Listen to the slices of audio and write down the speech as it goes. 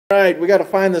Alright, we got to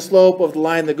find the slope of the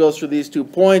line that goes through these 2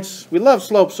 points. We love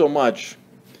slopes so much.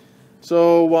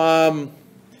 So,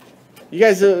 you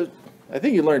guys, I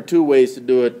think you learned 2 ways to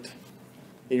do it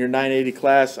in your 980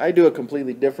 class. I do it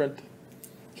completely different.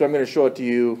 So I'm going to show it to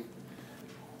you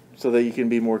so that you can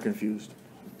be more confused.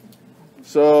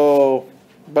 So,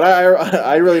 but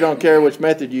I really don't care which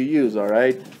method you use,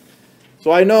 alright?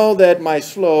 So I know that my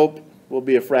slope will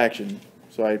be a fraction.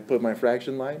 So I put my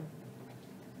fraction line.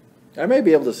 I may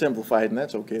be able to simplify it, and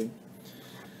that's okay.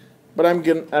 But I'm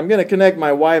gonna connect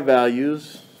my y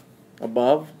values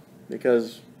above,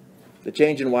 because the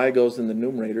change in y goes in the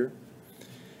numerator.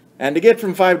 And to get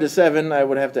from 5 to 7, I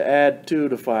would have to add 2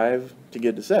 to 5 to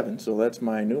get to 7. So that's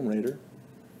my numerator.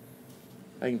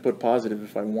 I can put positive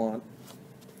if I want.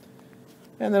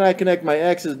 And then I connect my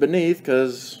x's beneath,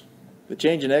 because the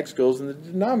change in x goes in the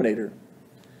denominator.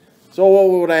 So what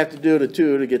would I have to do to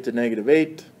 2 to get to negative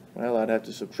 8? Well, I'd have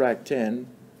to subtract 10.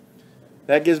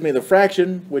 That gives me the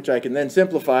fraction, which I can then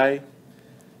simplify.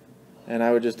 And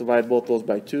I would just divide both those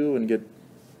by 2 and get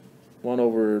 1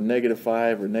 over negative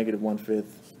 5 or negative 1/5,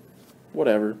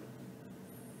 whatever.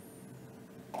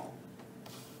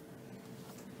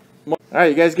 Alright,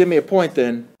 you guys give me a point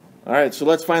then. Alright, so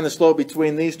let's find the slope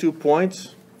between these 2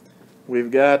 points. We've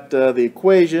got the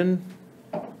equation,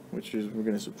 which is, we're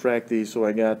going to subtract these, so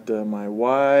I got my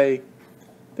y.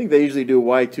 I think they usually do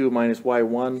y2 minus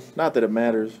y1, not that it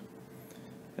matters.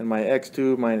 And my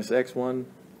x2 minus x1.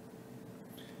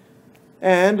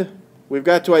 And we've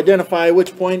got to identify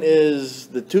which point is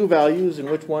the 2 values and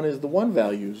which one is the 1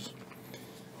 values.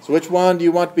 So which one do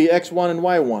you want to be x1 and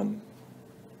y1?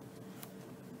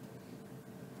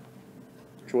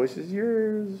 Choice is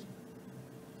yours.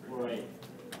 Right.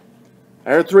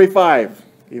 I heard 3, 5,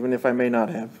 even if I may not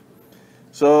have.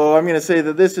 So I'm going to say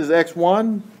that this is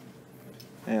x1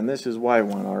 and this is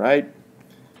y1, all right?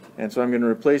 And so I'm going to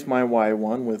replace my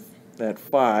y1 with that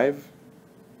 5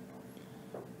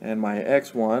 and my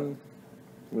x1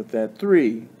 with that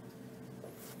 3.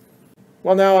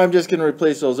 Well, now I'm just going to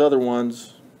replace those other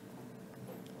ones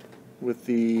with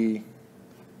the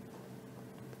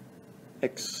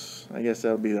x, I guess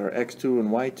that would be our x2 and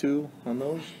y2 on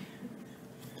those.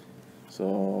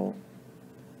 So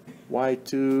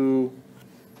y2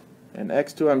 and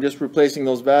x2, I'm just replacing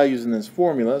those values in this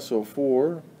formula. So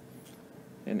 4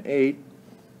 and 8.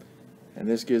 And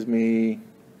this gives me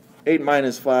 8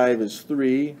 minus 5 is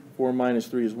 3. 4 minus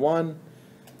 3 is 1.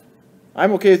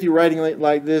 I'm okay with you writing it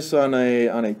like this on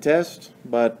a test,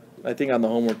 but I think on the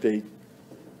homework they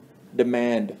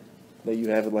demand that you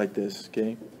have it like this,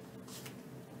 okay?